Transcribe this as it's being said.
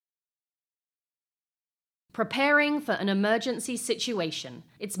Preparing for an emergency situation.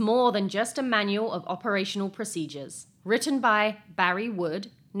 It's more than just a manual of operational procedures. Written by Barry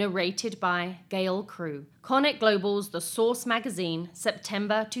Wood, narrated by Gail Crew. Connect Global's The Source magazine,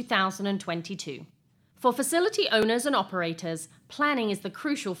 September 2022. For facility owners and operators, planning is the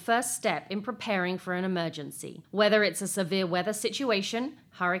crucial first step in preparing for an emergency. Whether it's a severe weather situation,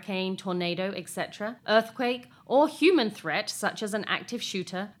 hurricane, tornado, etc., earthquake, or human threat such as an active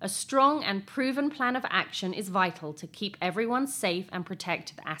shooter, a strong and proven plan of action is vital to keep everyone safe and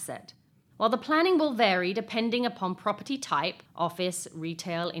protect the asset. While the planning will vary depending upon property type, office,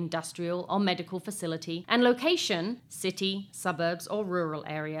 retail, industrial, or medical facility, and location, city, suburbs, or rural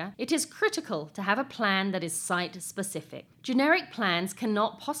area, it is critical to have a plan that is site-specific. Generic plans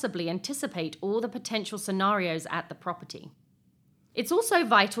cannot possibly anticipate all the potential scenarios at the property. It's also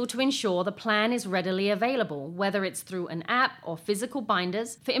vital to ensure the plan is readily available, whether it's through an app or physical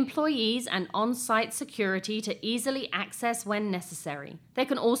binders, for employees and on-site security to easily access when necessary. There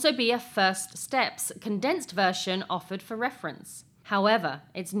can also be a First Steps condensed version offered for reference. However,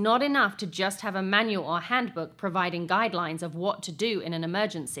 it's not enough to just have a manual or handbook providing guidelines of what to do in an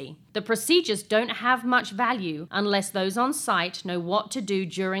emergency. The procedures don't have much value unless those on site know what to do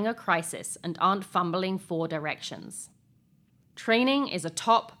during a crisis and aren't fumbling for directions. Training is a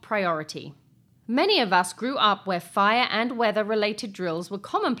top priority. Many of us grew up where fire and weather-related drills were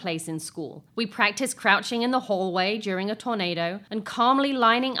commonplace in school. We practiced crouching in the hallway during a tornado and calmly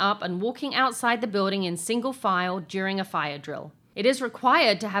lining up and walking outside the building in single file during a fire drill. It is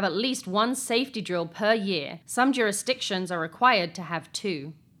required to have at least one safety drill per year. Some jurisdictions are required to have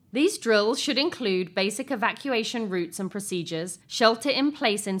 2. These drills should include basic evacuation routes and procedures,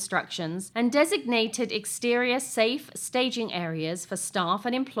 shelter-in-place instructions, and designated exterior safe staging areas for staff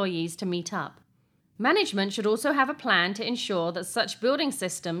and employees to meet up. Management should also have a plan to ensure that such building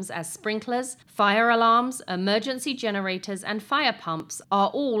systems as sprinklers, fire alarms, emergency generators, and fire pumps are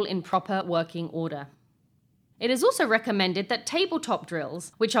all in proper working order. It is also recommended that tabletop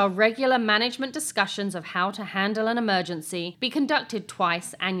drills, which are regular management discussions of how to handle an emergency, be conducted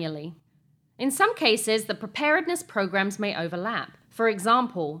twice annually. In some cases, the preparedness programs may overlap. For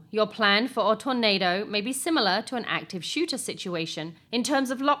example, your plan for a tornado may be similar to an active shooter situation in terms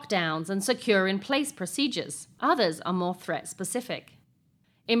of lockdowns and secure-in-place procedures. Others are more threat-specific.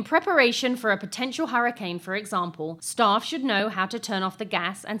 In preparation for a potential hurricane, for example, staff should know how to turn off the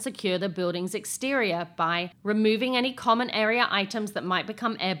gas and secure the building's exterior by removing any common area items that might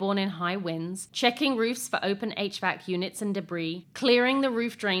become airborne in high winds, checking roofs for open HVAC units and debris, clearing the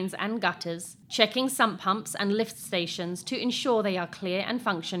roof drains and gutters, checking sump pumps and lift stations to ensure they are clear and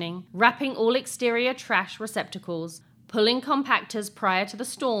functioning, wrapping all exterior trash receptacles, pulling compactors prior to the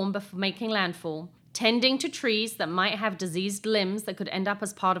storm before making landfall, tending to trees that might have diseased limbs that could end up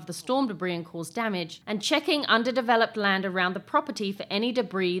as part of the storm debris and cause damage, and checking underdeveloped land around the property for any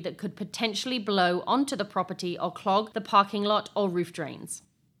debris that could potentially blow onto the property or clog the parking lot or roof drains.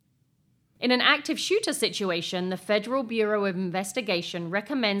 In an active shooter situation, the Federal Bureau of Investigation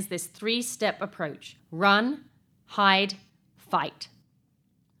recommends this 3-step approach: run, hide, fight.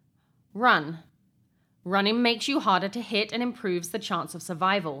 Run. Running makes you harder to hit and improves the chance of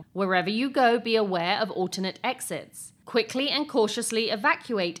survival. Wherever you go, be aware of alternate exits. Quickly and cautiously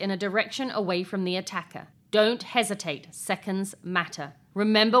evacuate in a direction away from the attacker. Don't hesitate. Seconds matter.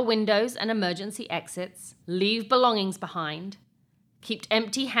 Remember windows and emergency exits. Leave belongings behind. Keep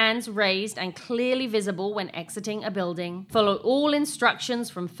empty hands raised and clearly visible when exiting a building. Follow all instructions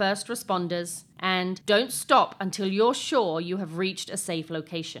from first responders. And don't stop until you're sure you have reached a safe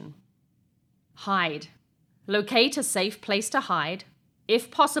location. Hide. Locate a safe place to hide.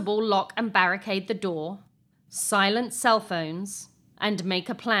 If possible, lock and barricade the door. Silence cell phones. And make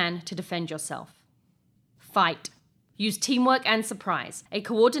a plan to defend yourself. Fight. Use teamwork and surprise. A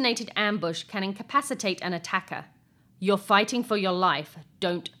coordinated ambush can incapacitate an attacker. You're fighting for your life.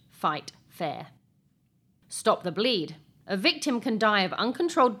 Don't fight fair. Stop the bleed. A victim can die of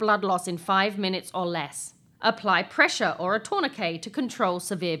uncontrolled blood loss in 5 minutes or less. Apply pressure or a tourniquet to control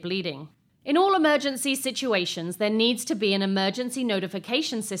severe bleeding. In all emergency situations, there needs to be an emergency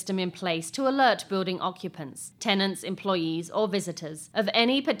notification system in place to alert building occupants, tenants, employees, or visitors of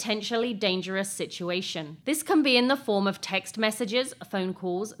any potentially dangerous situation. This can be in the form of text messages, phone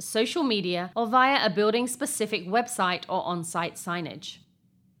calls, social media, or via a building-specific website or on-site signage.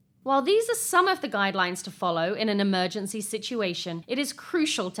 While these are some of the guidelines to follow in an emergency situation, it is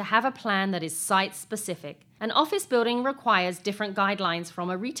crucial to have a plan that is site-specific. An office building requires different guidelines from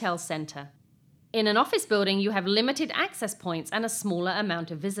a retail center. In an office building, you have limited access points and a smaller amount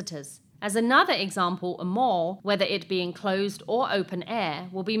of visitors. As another example, a mall, whether it be enclosed or open air,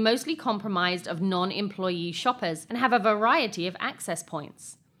 will be mostly comprised of non-employee shoppers and have a variety of access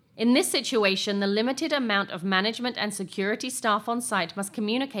points. In this situation, the limited amount of management and security staff on site must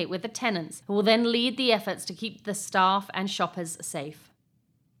communicate with the tenants, who will then lead the efforts to keep the staff and shoppers safe.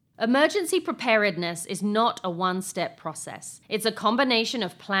 Emergency preparedness is not a one-step process. It's a combination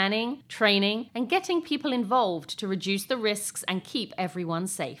of planning, training, and getting people involved to reduce the risks and keep everyone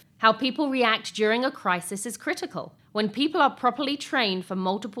safe. How people react during a crisis is critical. When people are properly trained for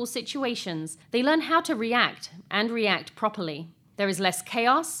multiple situations, they learn how to react and react properly. There is less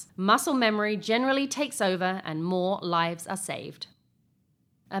chaos, muscle memory generally takes over, and more lives are saved.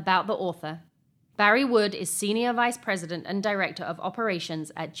 About the author. Barry Wood is Senior Vice President and Director of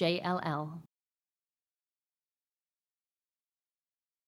Operations at JLL.